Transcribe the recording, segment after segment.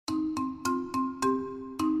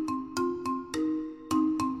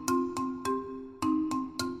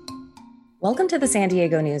Welcome to the San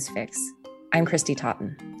Diego News Fix. I'm Christy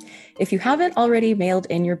Totten. If you haven't already mailed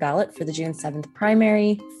in your ballot for the June 7th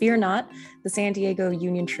primary, fear not. The San Diego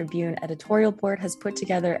Union Tribune editorial board has put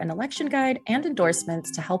together an election guide and endorsements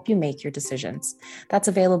to help you make your decisions. That's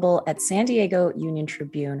available at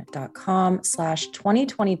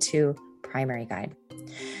sandiegouniontribune.com/2022 primary guide.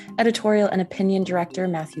 Editorial and opinion director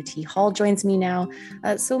Matthew T. Hall joins me now.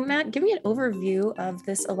 So Matt, give me an overview of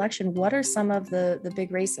this election. What are some of the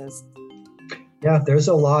big races? Yeah, there's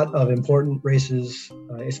a lot of important races.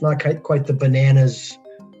 It's not quite the bananas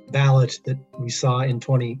ballot that we saw in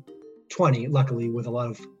 2020, luckily, with a lot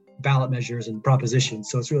of ballot measures and propositions.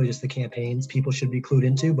 So it's really just the campaigns people should be clued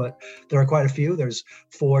into, but there are quite a few. There's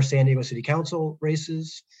 4 San Diego City Council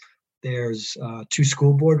races. There's 2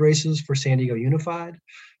 school board races for San Diego Unified,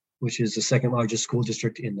 which is the second largest school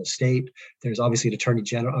district in the state. There's obviously an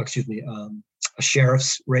a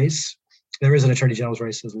sheriff's race. There is an attorney general's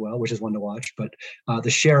race as well, which is one to watch. But the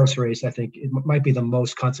sheriff's race, I think, it might be the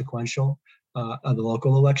most consequential of the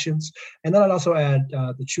local elections. And then I'd also add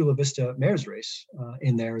the Chula Vista mayor's race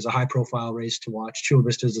in there as a high-profile race to watch. Chula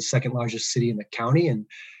Vista is the second largest city in the county, and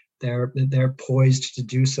they're poised to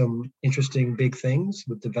do some interesting big things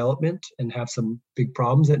with development and have some big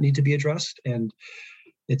problems that need to be addressed. And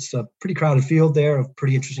it's a pretty crowded field there of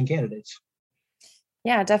pretty interesting candidates.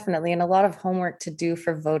 Yeah, definitely. And a lot of homework to do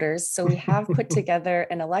for voters. So we have put together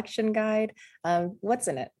an election guide. What's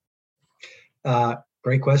in it?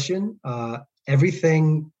 Great question.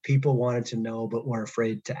 Everything people wanted to know but were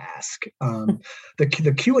afraid to ask.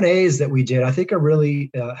 The Q&As that we did, I think, are really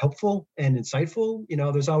helpful and insightful. You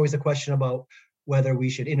know, there's always a question about whether we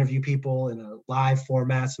should interview people in a live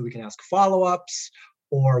format so we can ask follow-ups,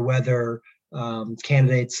 or whether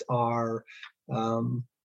candidates are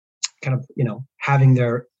having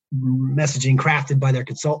their messaging crafted by their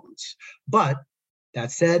consultants. But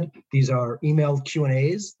that said, these are emailed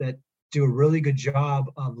Q&As that do a really good job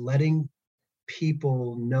of letting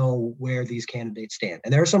people know where these candidates stand.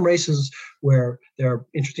 And there are some races where there are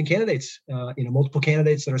interesting candidates, multiple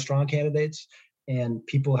candidates that are strong candidates, and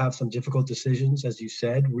people have some difficult decisions, as you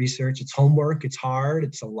said. Research, it's homework, it's hard,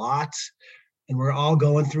 it's a lot. And we're all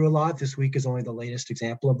going through a lot. This week is only the latest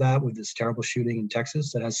example of that, with this terrible shooting in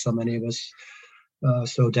Texas that has so many of us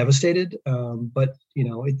so devastated. But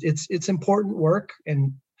it's important work.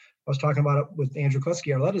 And I was talking about it with Andrew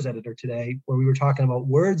Kluski, our letters editor, today, where we were talking about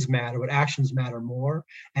words matter, but actions matter more.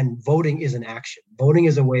 And voting is an action. Voting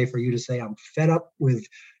is a way for you to say, I'm fed up with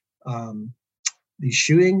these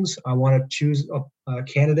shootings. I want to choose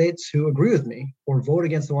candidates who agree with me, or vote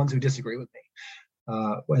against the ones who disagree with me.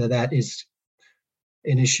 Whether that is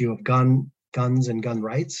an issue of guns and gun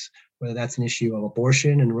rights, whether that's an issue of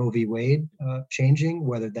abortion and Roe v. Wade changing,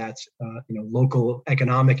 whether that's local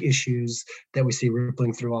economic issues that we see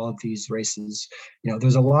rippling through all of these races.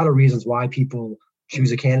 There's a lot of reasons why people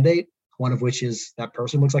choose a candidate, one of which is that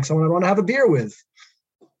person looks like someone I want to have a beer with,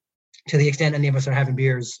 to the extent any of us are having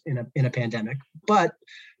beers in a pandemic. But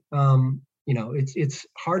it's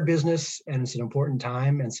hard business, and it's an important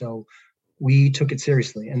time, and so we took it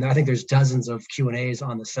seriously. And I think there's dozens of Q&As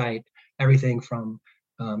on the site, everything from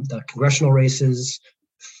the congressional races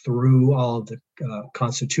through all of the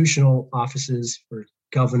constitutional offices for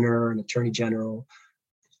governor and attorney general,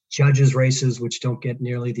 judges races, which don't get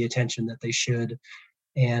nearly the attention that they should.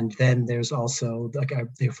 And then there's also,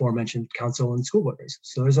 the aforementioned council and school board races.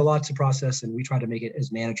 So there's a lot to process, and we try to make it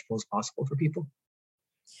as manageable as possible for people.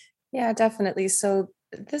 Yeah, definitely. So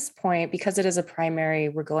at this point, because it is a primary,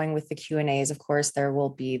 we're going with the Q&As. Of course, there will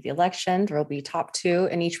be the election. There will be top 2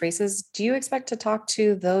 in each races. Do you expect to talk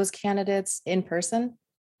to those candidates in person?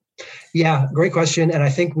 Yeah, great question. And I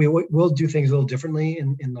think we'll do things a little differently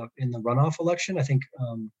in the runoff election. I think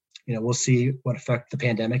we'll see what effect the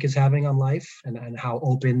pandemic is having on life and how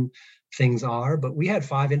open things are. But we had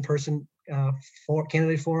 5 in-person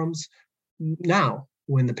candidate forums now,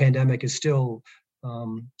 when the pandemic is still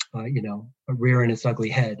rearing its ugly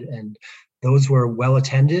head. And those were well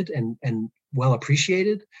attended and well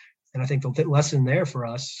appreciated. And I think the lesson there for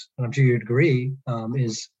us, and I'm sure you'd agree,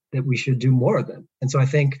 is that we should do more of them. And so I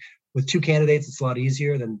think with 2 candidates, it's a lot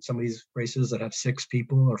easier than some of these races that have 6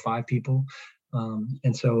 people or 5 people.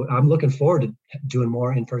 And so I'm looking forward to doing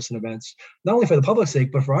more in-person events, not only for the public's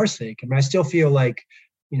sake, but for our sake. I mean, I still feel like,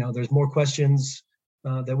 there's more questions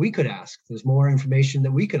that we could ask. There's more information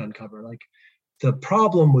that we could uncover. Like, the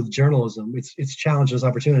problem with journalism, it's challenges,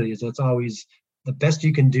 opportunities. It's always the best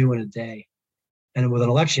you can do in a day. And with an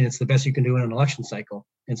election, it's the best you can do in an election cycle.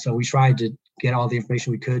 And so we tried to get all the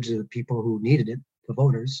information we could to the people who needed it, the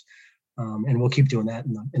voters. And we'll keep doing that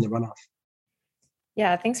in the runoff.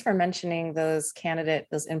 Yeah, thanks for mentioning those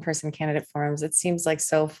in-person candidate forums. It seems like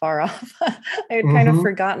so far off. I had kind of Mm-hmm.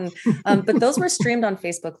 forgotten. But those were streamed on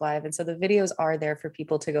Facebook Live. And so the videos are there for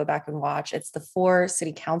people to go back and watch. It's the 4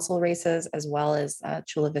 city council races as well as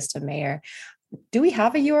Chula Vista mayor. Do we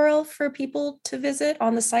have a URL for people to visit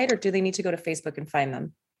on the site, or do they need to go to Facebook and find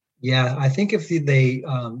them? Yeah, I think if they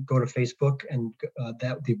go to Facebook, and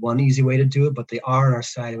that would be one easy way to do it, but they are on our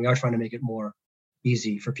site and we are trying to make it more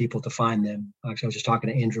easy for people to find them. Actually, I was just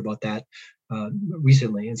talking to Andrew about that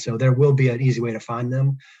recently. And so there will be an easy way to find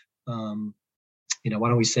them. Why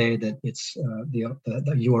don't we say that it's the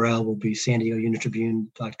URL will be san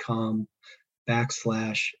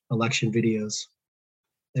diegounion.com/election videos.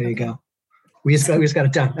 There you go. We just got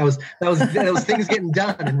it done. That was things getting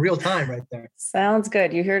done in real time right there. Sounds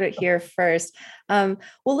good. You heard it here first. Well,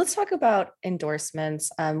 let's talk about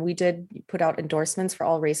endorsements. We did put out endorsements for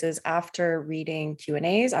all races after reading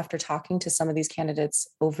Q&As, after talking to some of these candidates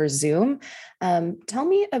over Zoom. Tell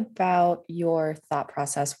me about your thought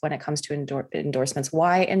process when it comes to endorsements.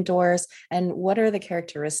 Why endorse, and what are the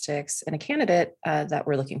characteristics in a candidate that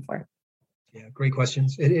we're looking for? Yeah, great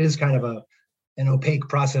questions. It is kind of an opaque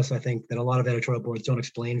process, I think, that a lot of editorial boards don't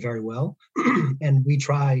explain very well. And we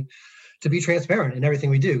try to be transparent in everything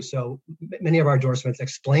we do. So many of our endorsements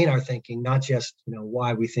explain our thinking, not just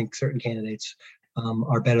why we think certain candidates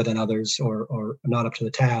are better than others or not up to the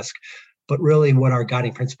task, but really what our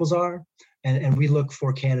guiding principles are. And we look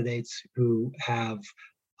for candidates who have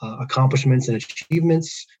accomplishments and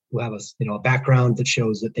achievements, who have a background that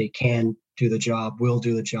shows that they can do the job, will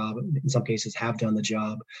do the job, in some cases have done the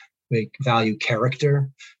job. We value character.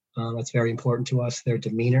 That's very important to us. Their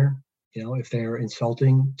demeanor. If they're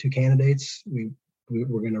insulting to candidates, we're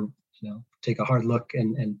going to take a hard look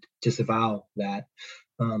and disavow that.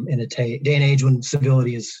 In a day and age when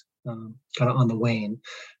civility is kind of on the wane,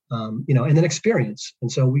 and then experience. And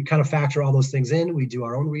so we kind of factor all those things in. We do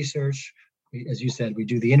our own research. As you said, we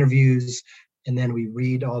do the interviews, and then we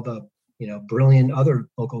read all the brilliant other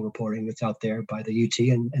local reporting that's out there by the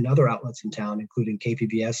UT and other outlets in town, including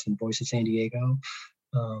KPBS and Voice of San Diego.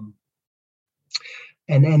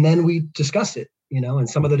 And then we discuss it, and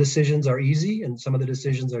some of the decisions are easy and some of the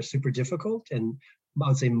decisions are super difficult. And I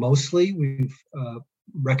would say mostly we've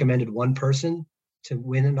recommended one person to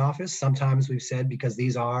win an office. Sometimes we've said, because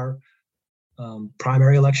these are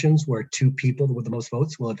primary elections where 2 people with the most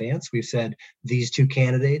votes will advance, we've said these 2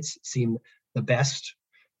 candidates seem the best,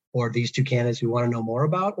 or these 2 candidates we want to know more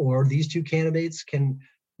about, or these 2 candidates can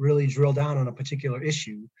really drill down on a particular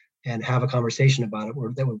issue and have a conversation about it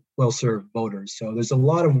that would well serve voters. So there's a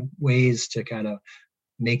lot of ways to kind of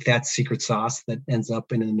make that secret sauce that ends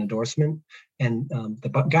up in an endorsement. And the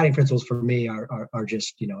guiding principles for me are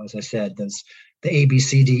just, as I said, the A, B,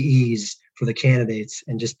 C, D, E's for the candidates,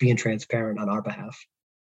 and just being transparent on our behalf.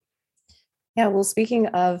 Yeah, well, speaking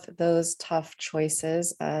of those tough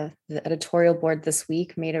choices, the editorial board this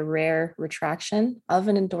week made a rare retraction of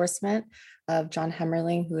an endorsement of John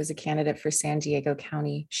Hemmerling, who is a candidate for San Diego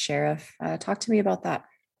County Sheriff. Talk to me about that.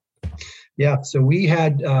 Yeah, so we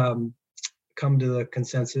had come to the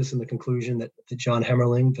consensus and the conclusion that John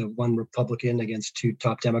Hemmerling, the one Republican against 2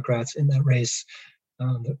 top Democrats in that race,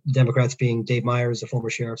 the Democrats being Dave Myers, the former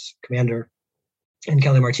sheriff's commander, and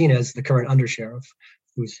Kelly Martinez, the current undersheriff,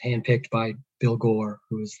 who's handpicked by Bill Gore,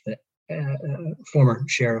 who is the former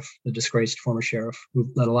sheriff, the disgraced former sheriff,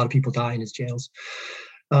 who let a lot of people die in his jails.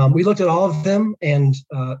 We looked at all of them and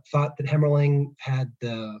thought that Hemmerling had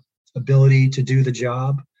the ability to do the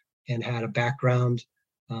job and had a background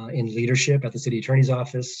in leadership at the city attorney's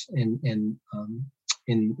office and in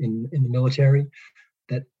the military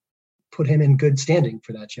that put him in good standing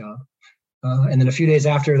for that job. And then a few days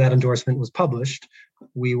after that endorsement was published,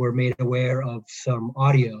 we were made aware of some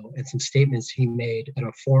audio and some statements he made at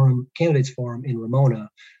a candidates forum in Ramona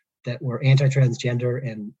that were anti-transgender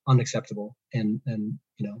and unacceptable.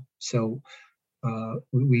 So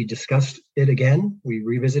we discussed it again, we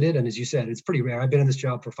revisited, and as you said, it's pretty rare. I've been in this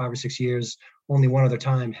job for 5 or 6 years. Only one other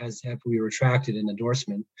time have we retracted an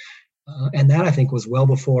endorsement. And that, I think, was well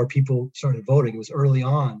before people started voting. It was early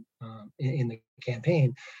on in the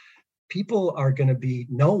campaign. People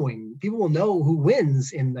will know who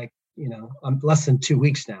wins in less than 2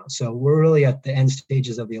 weeks now. So we're really at the end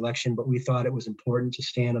stages of the election, but we thought it was important to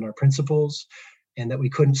stand on our principles and that we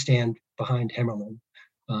couldn't stand behind Hemmerling.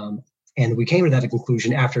 And we came to that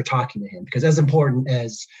conclusion after talking to him, because as important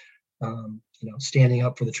as standing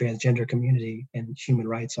up for the transgender community and human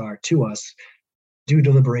rights are to us, due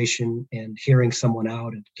deliberation and hearing someone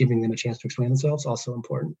out and giving them a chance to explain themselves also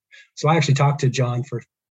important. So I actually talked to John for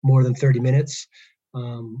more than 30 minutes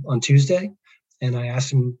on Tuesday, and I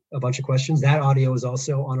asked him a bunch of questions. That audio is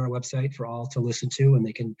also on our website for all to listen to, and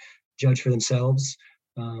they can judge for themselves.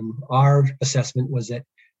 Our assessment was that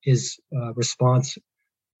his response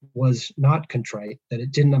was not contrite, that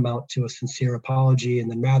it didn't amount to a sincere apology. And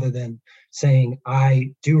then rather than saying,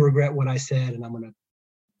 I do regret what I said, and I'm going to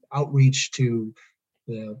outreach to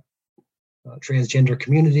the transgender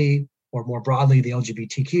community, or more broadly, the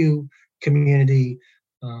LGBTQ community,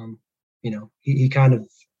 he kind of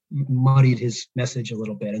muddied his message a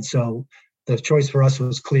little bit. And so the choice for us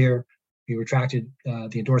was clear. We retracted the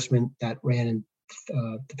endorsement that ran in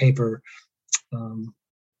the paper on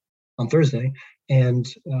Thursday. And,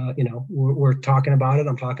 we're talking about it.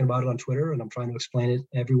 I'm talking about it on Twitter, and I'm trying to explain it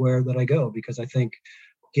everywhere that I go, because I think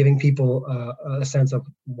giving people a sense of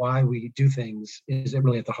why we do things is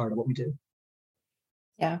really at the heart of what we do.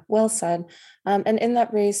 Yeah, well said. And in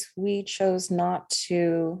that race, we chose not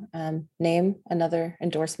to name another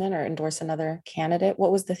endorsement or endorse another candidate.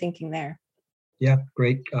 What was the thinking there? Yeah,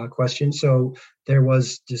 great question. So there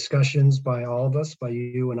was discussions by all of us, by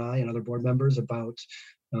you and I and other board members, about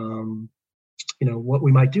what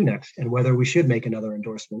we might do next and whether we should make another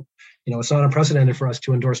endorsement. It's not unprecedented for us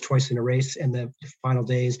to endorse twice in a race. And the final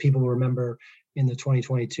days, people will remember in the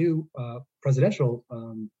 2022 presidential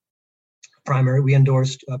primary, we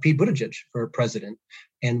endorsed Pete Buttigieg for president.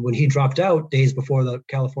 And when he dropped out days before the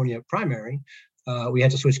California primary, we had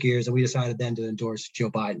to switch gears, and we decided then to endorse Joe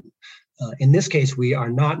Biden. In this case, we are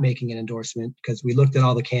not making an endorsement because we looked at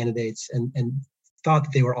all the candidates and thought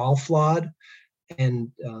that they were all flawed,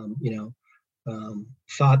 and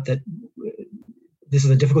thought that this is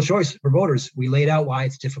a difficult choice for voters. We laid out why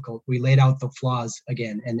it's difficult. We laid out the flaws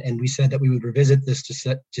again, and we said that we would revisit this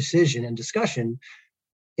decision and discussion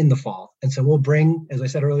in the fall. And so we'll bring, as I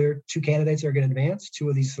said earlier, 2 candidates are going to advance, 2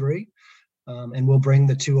 of these 3. And we'll bring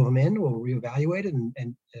the 2 of them in, we'll reevaluate it,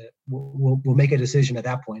 and we'll make a decision at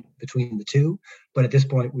that point between the 2. But at this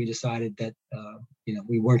point, we decided that,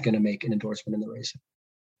 we weren't going to make an endorsement in the race.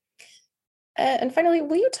 And finally,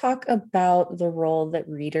 will you talk about the role that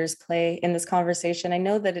readers play in this conversation? I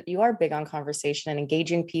know that you are big on conversation and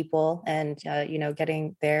engaging people and,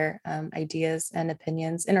 getting their ideas and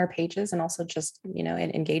opinions in our pages, and also just,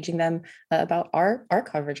 engaging them about our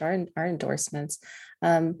coverage, our endorsements.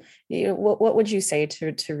 What would you say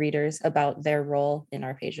to readers about their role in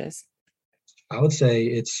our pages? I would say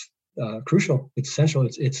it's crucial. It's essential.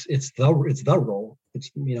 It's the role. It's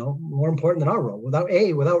more important than our role. Without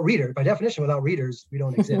reader, by definition, without readers, we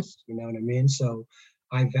don't exist. You know what I mean? So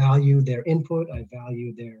I value their input. I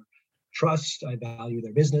value their trust. I value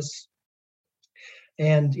their business.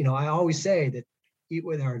 And I always say that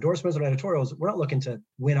with our endorsements and editorials, we're not looking to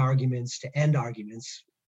win arguments, to end arguments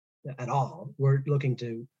at all. We're looking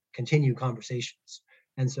to continue conversations.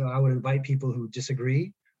 And so I would invite people who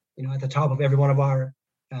disagree. At the top of every one of our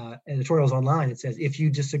editorials online, it says, if you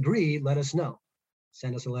disagree, let us know.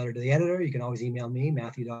 Send us a letter to the editor. You can always email me,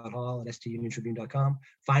 matthew.hall@stuniontribune.com.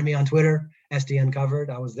 Find me on Twitter, SD Uncovered.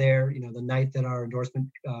 I was there, the night that our endorsement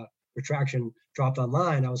retraction dropped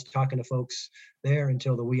online. I was talking to folks there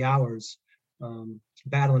until the wee hours,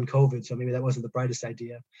 battling COVID. So maybe that wasn't the brightest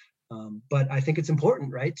idea. But I think it's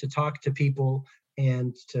important, right, to talk to people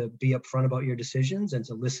and to be upfront about your decisions and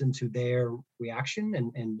to listen to their reaction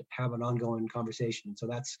and have an ongoing conversation. So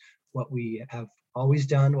that's what we have always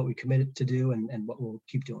done, what we committed to do, and what we'll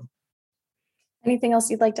keep doing. Anything else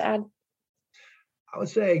you'd like to add? I would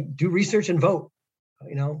say do research and vote.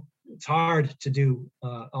 It's hard to do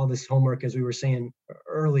all this homework, as we were saying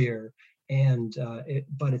earlier,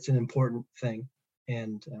 but it's an important thing.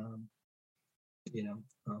 And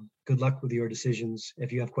good luck with your decisions.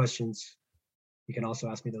 If you have questions, you can also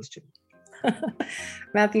ask me those too.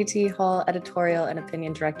 Matthew T. Hall, editorial and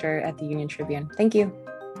opinion director at the Union Tribune. Thank you.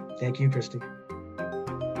 Thank you, Christy.